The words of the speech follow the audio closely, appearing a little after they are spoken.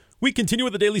We continue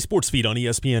with the Daily Sports Feed on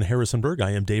ESPN Harrisonburg. I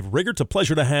am Dave Rigger. It's a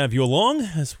pleasure to have you along.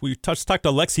 As we talked to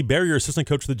Lexi Barrier, assistant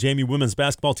coach of the JMU women's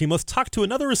basketball team. Let's talk to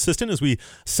another assistant as we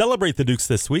celebrate the Dukes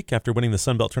this week after winning the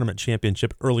Sun Belt Tournament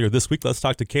Championship earlier this week. Let's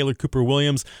talk to Kayla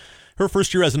Cooper-Williams. Her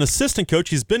first year as an assistant coach.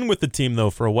 She's been with the team,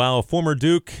 though, for a while. Former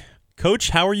Duke.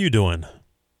 Coach, how are you doing?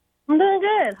 I'm doing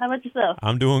good. How about yourself?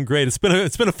 I'm doing great. It's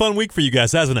been a fun week for you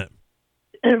guys, hasn't it?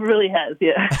 It really has,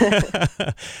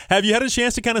 yeah. Have you had a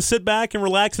chance to kind of sit back and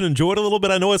relax and enjoy it a little bit?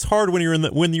 I know it's hard when you're in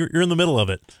the middle of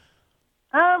it.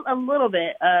 A little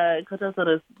bit. Coach also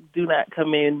does do not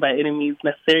come in by any means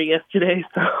necessary yesterday,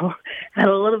 so had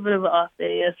a little bit of an off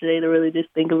day yesterday to really just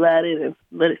think about it and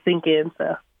let it sink in.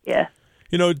 So yeah.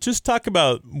 You know, just talk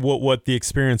about what the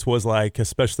experience was like,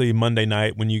 especially Monday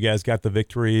night when you guys got the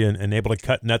victory and able to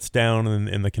cut nets down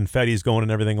and the confetti's going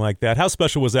and everything like that. How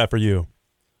special was that for you?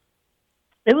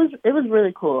 It was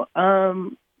really cool.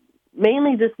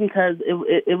 Mainly just because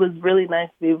it was really nice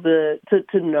to be able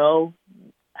to know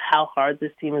how hard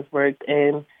this team has worked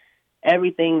and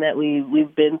everything that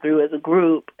we've been through as a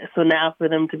group. So now for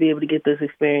them to be able to get this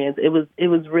experience, it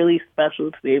was really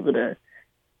special to be able to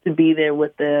be there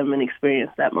with them and experience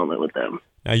that moment with them.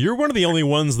 Now, you're one of the only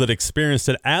ones that experienced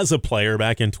it as a player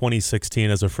back in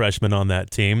 2016 as a freshman on that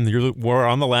team. You were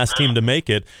on the last team to make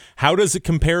it. How does it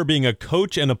compare being a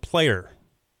coach and a player?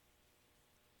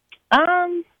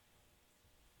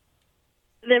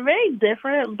 They're very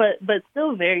different, but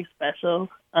still very special.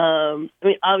 I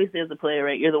mean, obviously as a player,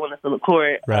 right, you're the one that's on the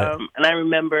court. Right. And I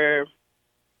remember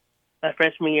my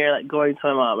freshman year, like going to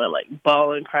my mom and like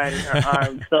bawling, crying in her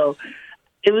arms. So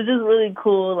it was just really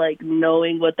cool, like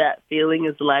knowing what that feeling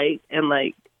is like and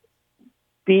like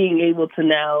being able to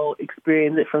now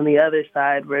experience it from the other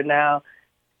side where now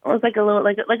it's like a little,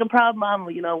 like a proud mom,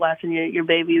 you know, watching your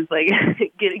babies like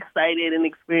get excited and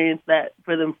experience that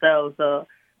for themselves. So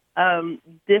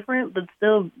different, but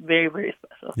still very, very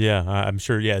special. Yeah, I'm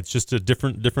sure. Yeah, it's just a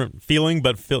different feeling,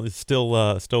 but still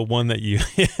one that you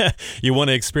you want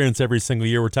to experience every single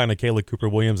year. We're talking to Kayla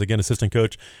Cooper-Williams, again, assistant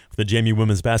coach for the JMU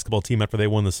women's basketball team after they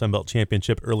won the Sun Belt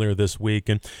Championship earlier this week.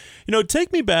 And, you know,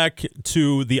 take me back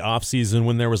to the offseason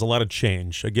when there was a lot of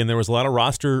change. Again, there was a lot of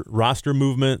roster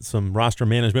movement, some roster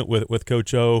management with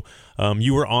Coach O.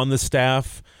 You were on the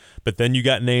staff, but then you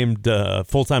got named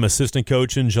full-time assistant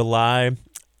coach in July.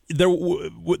 There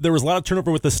was a lot of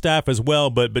turnover with the staff as well,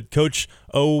 but Coach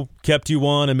O kept you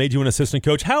on and made you an assistant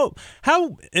coach. How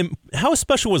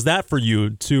special was that for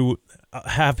you to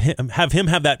have him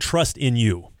have that trust in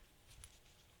you?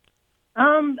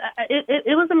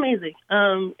 It was amazing,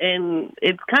 and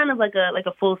it's kind of like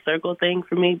a full circle thing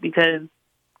for me because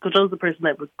Coach O's the person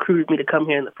that recruited me to come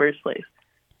here in the first place.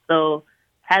 So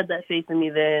had that faith in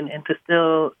me then, and to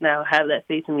still now have that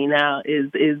faith in me now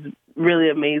is really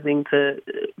amazing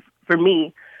for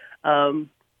me. You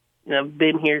know, I've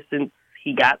been here since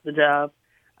he got the job,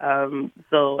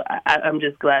 so I'm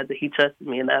just glad that he trusted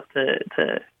me enough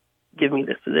to give me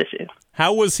this position.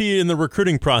 How was he in the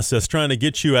recruiting process, trying to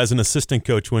get you as an assistant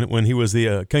coach when he was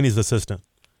the Kenny's assistant?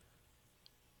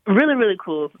 Really, really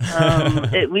cool.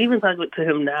 We even talked to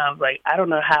him now. Like, I don't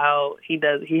know how he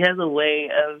does. He has a way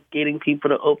of getting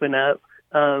people to open up.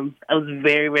 I was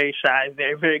very, very shy,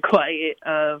 very, very quiet.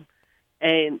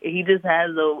 And he just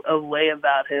has a way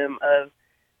about him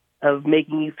of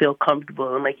making you feel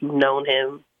comfortable and like you've known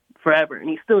him forever, and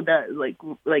he still does. Like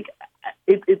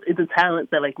it's a talent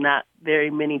that like not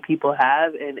very many people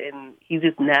have, and he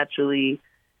just naturally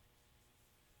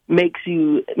makes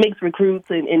recruits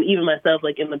and even myself,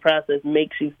 like in the process,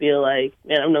 makes you feel like,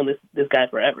 man, I've known this guy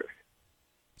forever.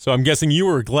 So I'm guessing you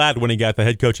were glad when he got the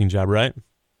head coaching job, right?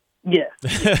 Yes.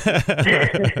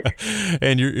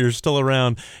 And you're still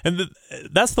around. And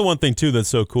that's the one thing, too, that's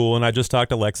so cool. And I just talked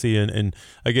to Lexi, and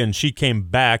again, she came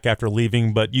back after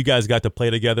leaving, but you guys got to play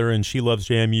together, and she loves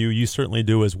JMU. You certainly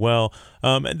do as well.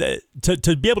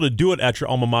 To be able to do it at your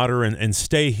alma mater and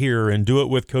stay here and do it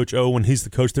with Coach O when he's the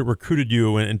coach that recruited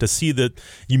you, and to see that,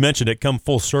 you mentioned it, come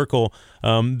full circle,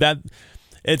 that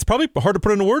it's probably hard to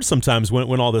put into words sometimes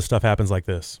when all this stuff happens like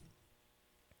this.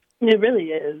 It really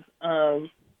is.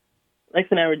 Lex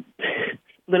and I were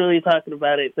literally talking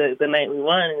about it the night we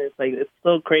won, and it's like, it's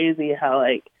so crazy how,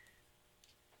 like,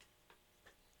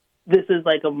 this is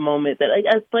like a moment that, like,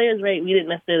 as players, right, we didn't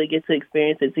necessarily get to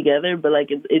experience it together, but like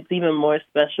it's even more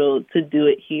special to do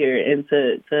it here and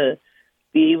to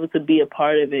be able to be a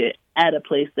part of it at a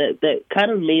place that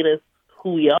kind of made us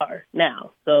who we are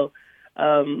now. So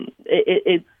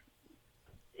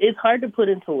it's hard to put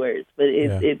into words, but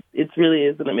it really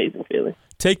is an amazing feeling.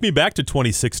 Take me back to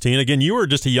 2016. Again, you were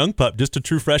just a young pup, just a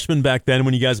true freshman back then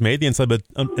when you guys made the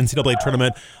NCAA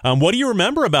tournament. What do you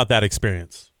remember about that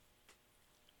experience?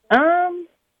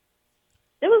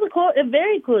 It was a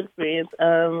very cool experience.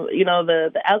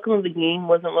 The outcome of the game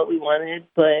wasn't what we wanted,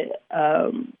 but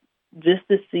just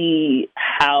to see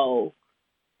how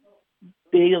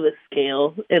big of a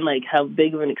scale and like how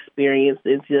big of an experience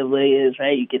the NCAA is,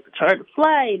 right? You get to charter a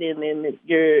flight, and then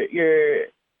you're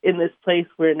in this place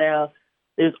where now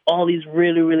there's all these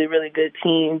really, really, really good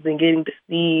teams, and getting to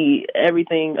see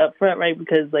everything up front, right?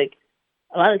 Because like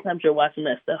a lot of times you're watching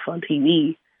that stuff on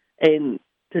TV, and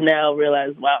to now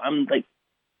realize, wow, I'm like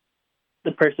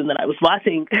the person that I was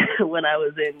watching when I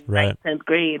was in right. 9th, 10th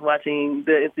grade watching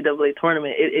the NCAA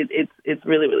tournament. It's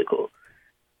really, really cool.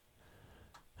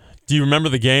 Do you remember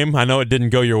the game? I know it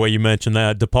didn't go your way. You mentioned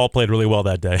that DePaul played really well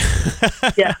that day.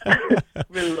 Yeah,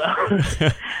 really well.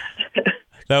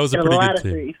 That was a pretty good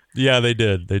team. Threes. Yeah, they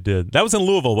did. That was in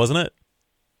Louisville, wasn't it?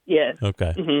 Yeah.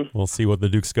 Okay. Mm-hmm. We'll see what the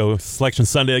Dukes go. Selection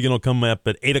Sunday again will come up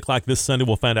at 8:00 this Sunday.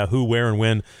 We'll find out who, where, and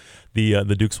when the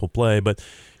Dukes will play. But,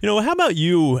 how about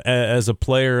you as a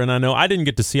player? And I know I didn't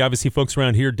get to see, obviously folks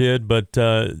around here did, but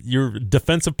you're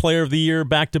Defensive Player of the Year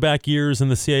back-to-back years in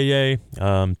the CAA,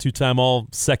 two-time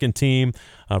All-Second Team,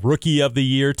 Rookie of the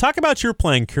Year. Talk about your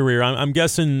playing career. I'm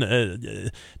guessing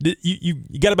you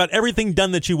got about everything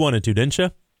done that you wanted to, didn't you?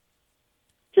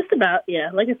 Just about,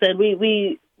 yeah. Like I said,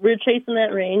 we're chasing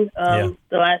that ring. The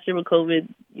last year with COVID,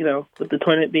 with the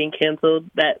tournament being canceled,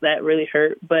 that really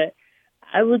hurt. But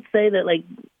I would say that, like,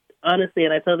 honestly,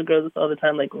 and I tell the girls this all the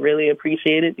time, like, really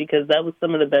appreciate it, because that was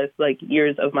some of the best, like,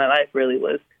 years of my life, really,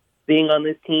 was being on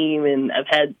this team. And I've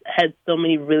had so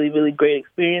many really, really great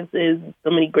experiences, so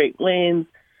many great wins.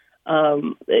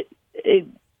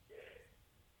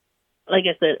 Like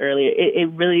I said earlier, it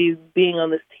really, being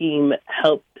on this team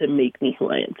helped to make me who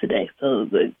I am today. So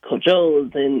the Coach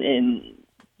O's and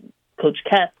Coach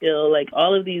Caskill, like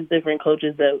all of these different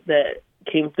coaches that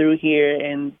came through here,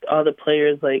 and all the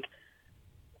players, like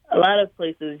a lot of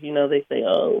places, they say,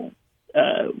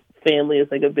 family is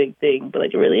like a big thing, but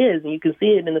like it really is. And you can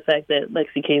see it in the fact that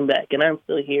Lexi came back and I'm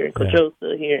still here and Coach O's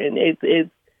still here. And this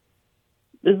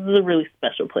is a really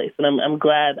special place. And I'm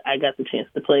glad I got the chance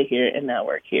to play here and now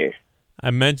work here.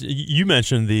 You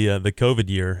mentioned the COVID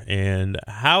year, and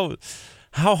how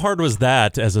hard was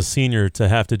that as a senior to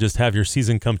have to just have your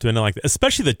season come to an end like that,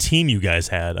 especially the team you guys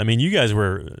had? I mean, you guys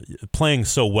were playing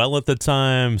so well at the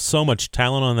time, so much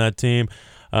talent on that team.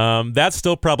 That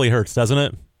still probably hurts, doesn't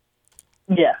it?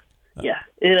 Yeah.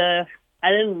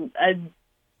 I'm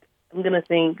trying to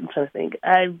think.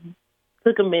 I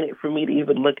took a minute for me to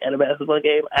even look at a basketball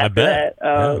game after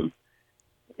that.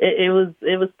 It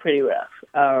was pretty rough.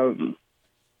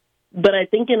 But I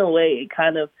think in a way it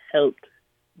kind of helped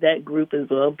that group as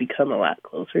well become a lot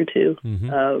closer too.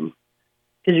 Because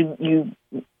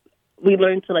we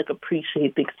learned to like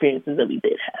appreciate the experiences that we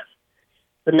did have.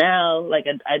 So now, like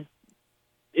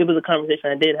it was a conversation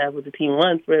I did have with the team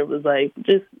once, where it was like,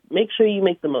 just make sure you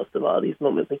make the most of all these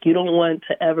moments. Like, you don't want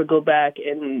to ever go back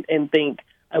and think,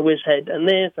 I wish I had done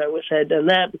this, or I wish I had done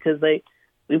that, because like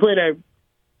we played our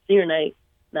senior night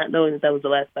not knowing that was the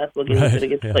last basketball game we were going to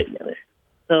get to play together.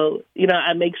 So,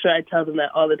 I make sure I tell them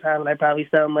that all the time, and I probably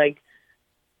sound like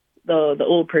the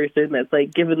old person that's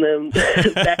like giving them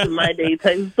back in my day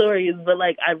type stories, but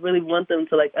like I really want them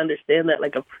to like understand that,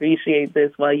 like appreciate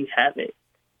this while you have it.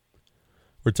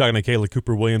 We're talking to Kayla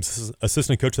Cooper-Williams,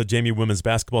 assistant coach of the JMU women's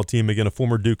basketball team, again, a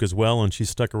former Duke as well, and she's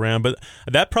stuck around. But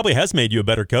that probably has made you a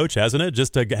better coach, hasn't it?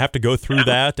 Just to have to go through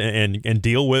that and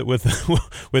deal with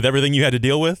with everything you had to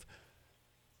deal with?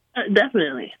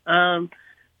 Definitely.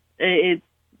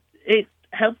 It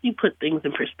helps you put things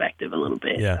in perspective a little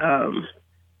bit. Yeah.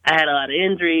 I had a lot of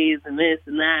injuries and this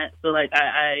and that, so like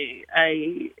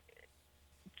I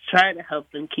try to help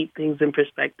them keep things in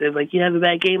perspective. Like, you have a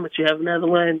bad game, but you have another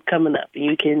one coming up, and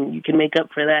you can make up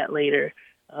for that later.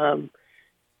 But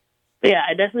yeah,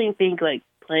 I definitely think like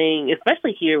playing,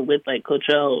 especially here with like Coach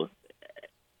O,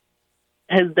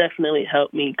 has definitely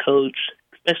helped me coach,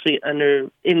 especially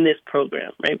in this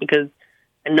program, right? Because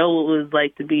I know what it was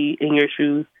like to be in your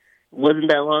shoes. It wasn't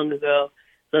that long ago,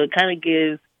 so it kind of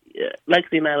gives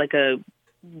Lexi and I like a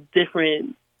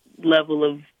different level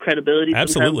of credibility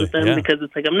sometimes with them, because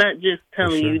it's like, I'm not just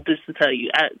telling you just to tell you.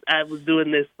 I was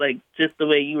doing this like just the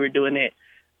way you were doing it.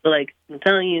 So like, I'm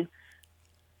telling you,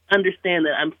 understand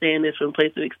that I'm saying this from a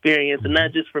place of experience, and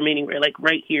not just from anywhere, like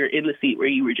right here in the seat where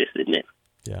you were just sitting in.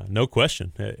 Yeah, no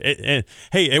question. Hey,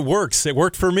 it works. It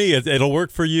worked for me. It'll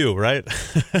work for you, right?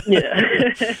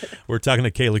 Yeah. We're talking to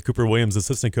Kayla Cooper-Williams,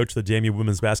 assistant coach of the JMU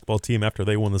women's basketball team, after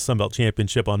they won the Sun Belt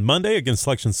Championship on Monday. Again,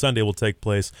 Selection Sunday will take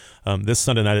place this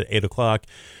Sunday night at 8:00.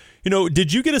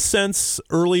 Did you get a sense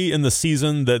early in the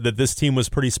season that this team was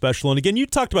pretty special? And again, you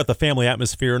talked about the family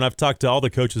atmosphere, and I've talked to all the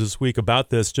coaches this week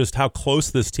about this, just how close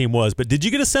this team was. But did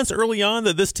you get a sense early on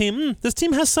that this team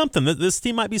has something, that this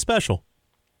team might be special?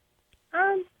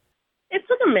 It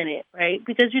took a minute, right?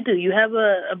 Because you have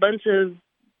a bunch of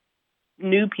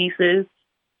new pieces,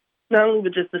 not only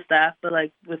with just the staff, but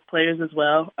like with players as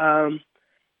well.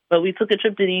 But we took a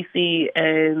trip to DC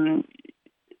and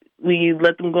we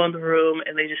let them go in the room,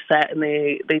 and they just sat and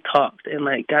they talked and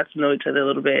like got to know each other a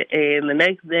little bit. And the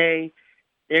next day,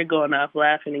 they're going off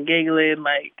laughing and giggling,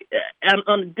 like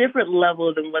on a different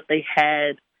level than what they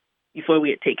had before we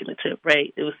had taken the trip.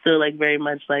 Right? It was still like very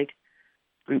much like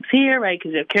groups here, right?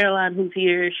 Because you have Caroline who's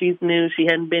here. She's new. She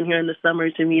hadn't been here in the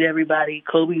summer to meet everybody.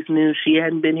 Kobe's new. She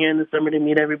hadn't been here in the summer to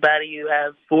meet everybody. You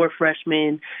have 4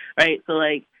 freshmen, right? So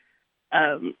like.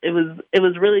 It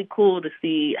was really cool to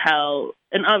see how,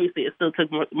 and obviously it still took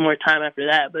more time after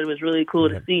that, but it was really cool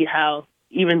to see how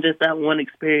even just that one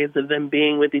experience of them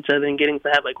being with each other and getting to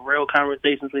have like real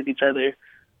conversations with each other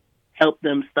helped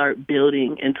them start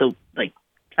building into like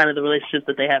kind of the relationships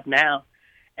that they have now.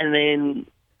 And then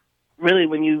really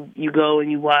when you go and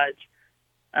you watch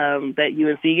that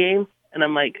UNC game, and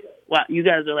I'm like, wow, you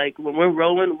guys are like, when we're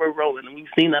rolling, we're rolling. And we've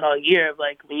seen that all year of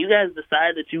like, when you guys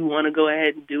decide that you want to go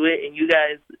ahead and do it and you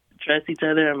guys trust each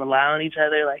other and rely on each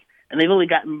other, like, and they've only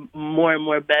gotten more and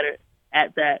more better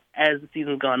at that as the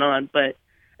season's gone on. But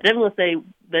I definitely want to say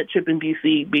that trip in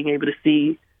DC, being able to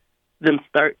see them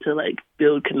start to like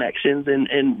build connections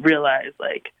and realize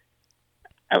like,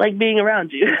 I like being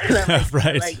around you.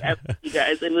 Right. I like you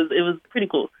guys. It was pretty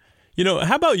cool.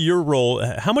 How about your role?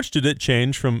 How much did it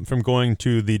change from going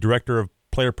to the director of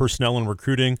player personnel and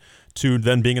recruiting to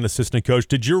then being an assistant coach?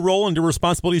 Did your role and your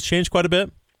responsibilities change quite a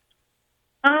bit?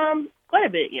 Quite a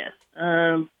bit, yes.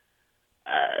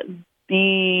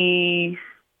 The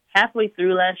halfway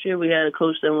through last year, we had a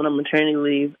coach that went on maternity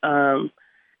leave,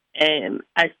 and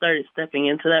I started stepping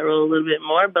into that role a little bit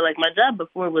more. But like my job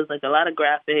before was like a lot of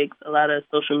graphics, a lot of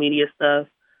social media stuff.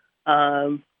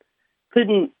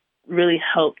 Couldn't really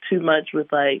help too much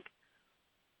with like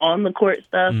on the court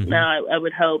stuff. Mm-hmm. Now I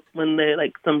would help when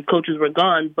some coaches were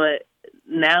gone, but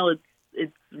now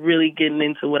it's really getting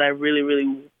into what I really,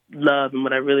 really love and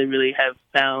what I really, really have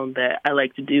found that I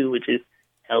like to do, which is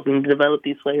helping develop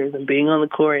these players and being on the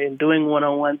court and doing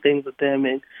one-on-one things with them.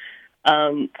 And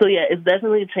so yeah, it's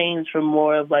definitely changed from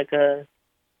more of like a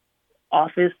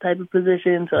office type of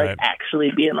position to like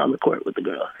actually being on the court with the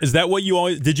girls. Is that what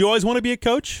did you always want to be a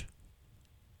coach?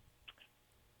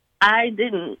 I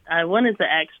didn't. I wanted to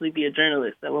actually be a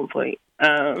journalist at one point.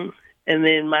 And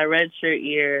then my redshirt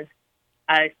year,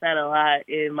 I sat a lot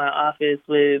in my office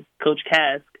with Coach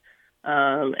Kask,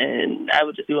 and I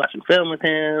would just be watching film with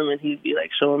him, and he'd be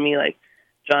like showing me like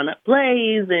drawing up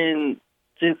plays and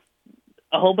just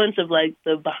a whole bunch of like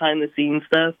the behind the scenes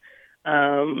stuff.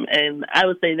 And I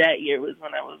would say that year was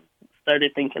when I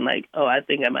started thinking like, oh, I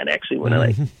think I might actually want to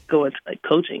like go into like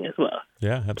coaching as well.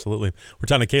 Yeah, absolutely. We're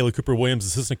talking to Kayla Cooper-Williams,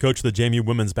 assistant coach of the JMU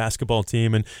women's basketball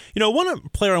team. And, one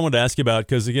player I wanted to ask you about,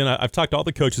 because, again, I've talked to all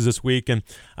the coaches this week, and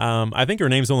I think her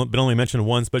name's been only mentioned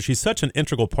once, but she's such an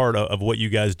integral part of what you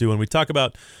guys do. And we talk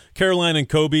about Caroline and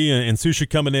Kobe and Susha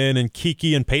coming in and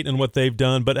Kiki and Peyton and what they've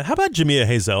done. But how about Jamia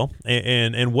Hazel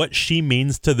and what she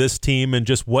means to this team and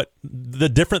just what the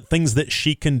different things that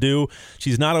she can do?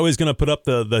 She's not always going to put up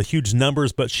the huge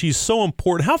numbers, but she's so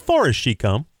important. How far has she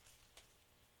come?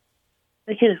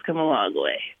 The kid has come a long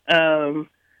way.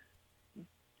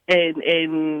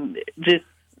 And just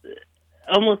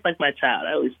almost like my child.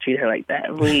 I always treat her like that.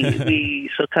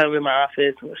 She'll come in my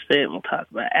office and we'll sit and we'll talk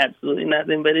about absolutely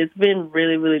nothing. But it's been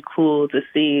really, really cool to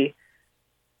see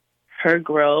her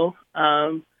grow.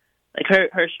 Like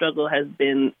her struggle has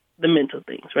been the mental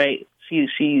things, right? She's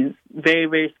very,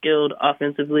 very skilled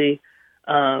offensively.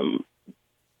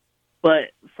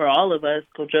 But for all of us,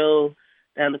 Coach O,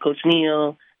 down to Coach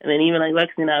Neal, and then even like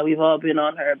Lexi and I, we've all been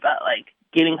on her about like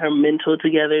getting her mental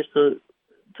together so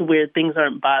to where things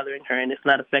aren't bothering her and it's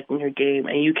not affecting her game.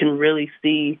 And you can really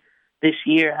see this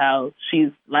year how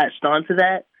she's latched onto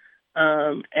that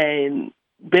and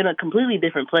been a completely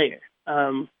different player,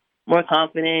 more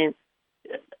confident.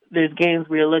 There's games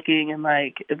where you're looking and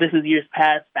like, if this is years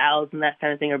past, fouls and that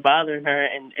kind of thing are bothering her,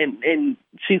 and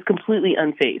she's completely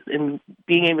unfazed. And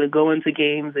being able to go into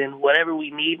games and whatever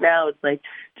we need now, it's like,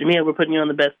 Jamia, we're putting you on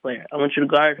the best player. I want you to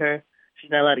guard her.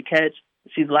 She's not allowed to catch.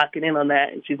 She's locking in on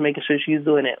that, and she's making sure she's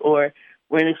doing it. Or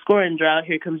we're in a scoring drought.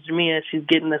 Here comes Jamia. She's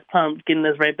getting us pumped, getting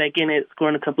us right back in it,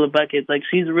 scoring a couple of buckets. Like,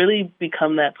 she's really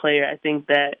become that player. I think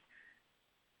that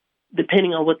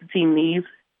depending on what the team needs,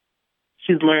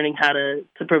 she's learning how to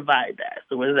provide that.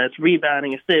 So whether that's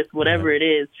rebounding, assists, whatever it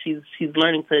is, she's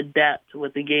learning to adapt to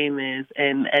what the game is,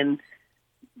 and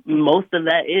most of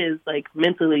that is like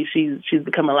mentally she's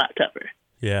become a lot tougher.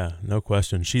 Yeah, no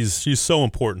question. She's so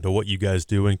important to what you guys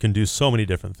do and can do so many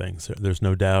different things. There's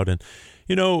no doubt. And,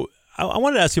 you know, I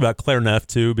wanted to ask you about Claire Neff,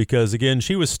 too, because, again,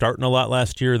 she was starting a lot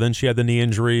last year. Then she had the knee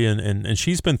injury, and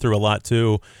she's been through a lot,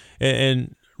 too.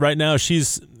 And right now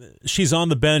she's on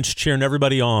the bench cheering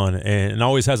everybody on and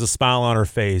always has a smile on her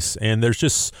face. And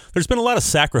there's been a lot of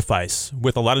sacrifice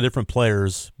with a lot of different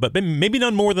players, but maybe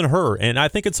none more than her. And I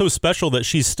think it's so special that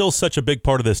she's still such a big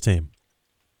part of this team.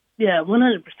 Yeah,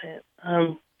 100%.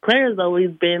 Claire has always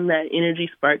been that energy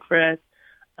spark for us.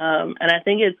 And I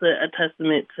think it's a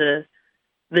testament to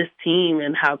this team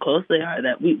and how close they are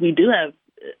that we do have,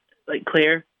 like,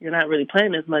 Claire, you're not really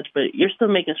playing as much, but you're still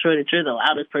making sure that you're the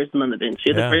loudest person on the bench.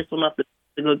 You're the first one off the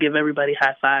to go give everybody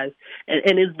high fives.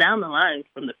 And it's down the line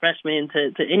from the freshmen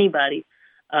to anybody.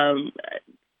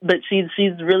 But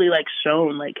she's really, like,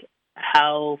 shown, like,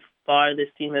 how far this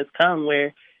team has come,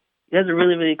 where you guys are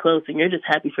really, really close, and you're just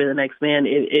happy for the next man.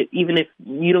 Even if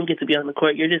you don't get to be on the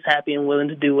court, you're just happy and willing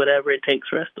to do whatever it takes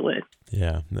for us to win.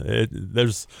 Yeah,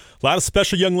 there's a lot of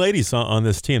special young ladies on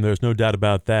this team. There's no doubt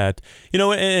about that. You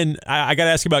know, and I got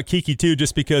to ask you about Kiki, too,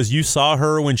 just because you saw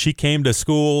her when she came to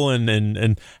school,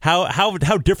 and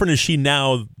how different is she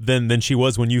now than she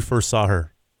was when you first saw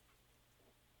her?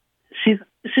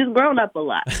 She's grown up a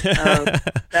lot.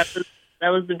 That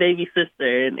was the baby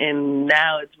sister, and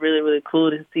now it's really, really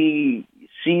cool to see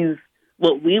she's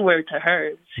what we were to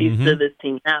her. She's to this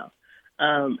team now,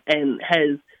 and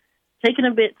has taken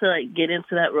a bit to, like, get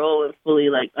into that role and fully,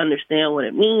 like, understand what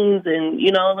it means, and,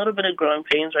 you know, a little bit of growing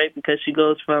pains, right, because she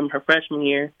goes from her freshman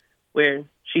year, where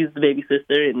she's the baby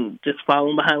sister and just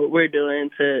following behind what we're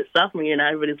doing, to sophomore year, and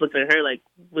everybody's looking at her like,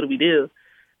 what do we do?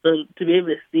 So to be able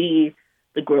to see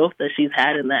the growth that she's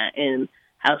had in that, and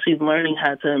how she's learning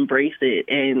how to embrace it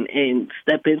and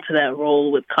step into that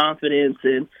role with confidence.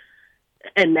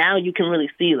 And now you can really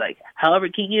see, like, however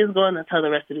Kiki is going, that's how the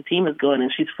rest of the team is going.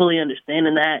 And she's fully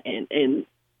understanding that. And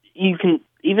you can,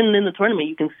 even in the tournament,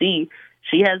 you can see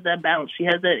she has that balance. She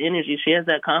has that energy. She has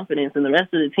that confidence. And the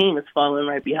rest of the team is following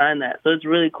right behind that. So it's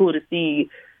really cool to see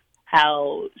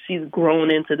how she's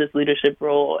grown into this leadership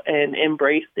role and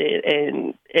embraced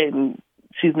it. And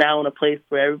she's now in a place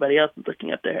where everybody else is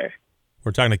looking up to her.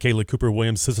 We're talking to Kayla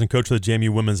Cooper-Williams, assistant coach of the JMU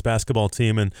women's basketball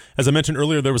team. And as I mentioned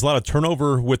earlier, there was a lot of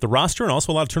turnover with the roster and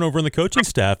also a lot of turnover in the coaching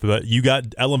staff. But you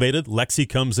got elevated. Lexi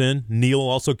comes in. Neil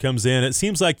also comes in. It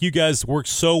seems like you guys work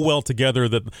so well together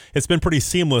that it's been pretty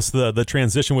seamless, the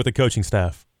transition with the coaching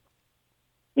staff.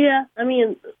 Yeah, I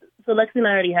mean, so Lexi and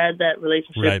I already had that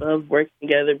relationship of working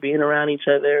together, being around each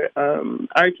other.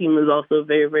 Our team is also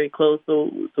very, very close.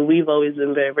 So we've always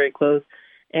been very, very close.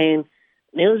 And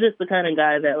Neil's just the kind of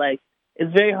guy that, like,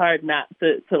 it's very hard not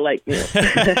to like, you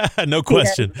know. No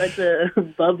question. He has such a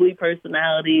bubbly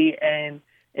personality, and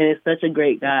is such a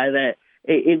great guy that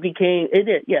it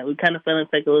did. Yeah, we kind of fell into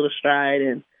like a little stride,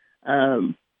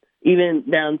 and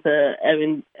even down to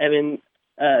Evan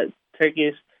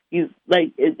Turkish. He's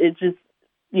like, it just,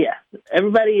 yeah.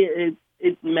 Everybody,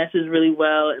 it meshes really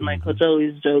well, and like Coach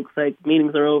always jokes, like,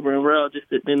 meetings are over and we're all just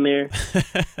sitting in there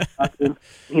talking.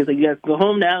 He's like, you guys go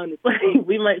home now, and it's like,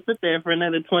 we might sit there for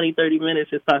another 20, 30 minutes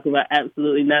just talking about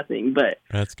absolutely nothing. But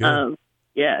that's good.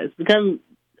 Yeah, it's become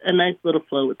a nice little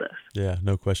flow with us. Yeah,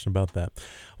 no question about that.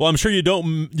 Well, I'm sure you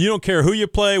don't care who you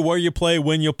play, where you play,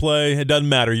 when you play. It doesn't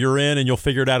matter. You're in, and you'll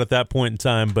figure it out at that point in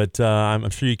time. But I'm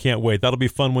sure you can't wait. That'll be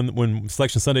fun when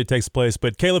Selection Sunday takes place.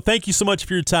 But Caleb, thank you so much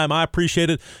for your time. I appreciate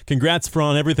it. Congrats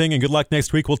on everything, and good luck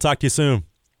next week. We'll talk to you soon.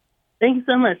 Thank you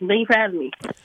so much, and thank you for having me.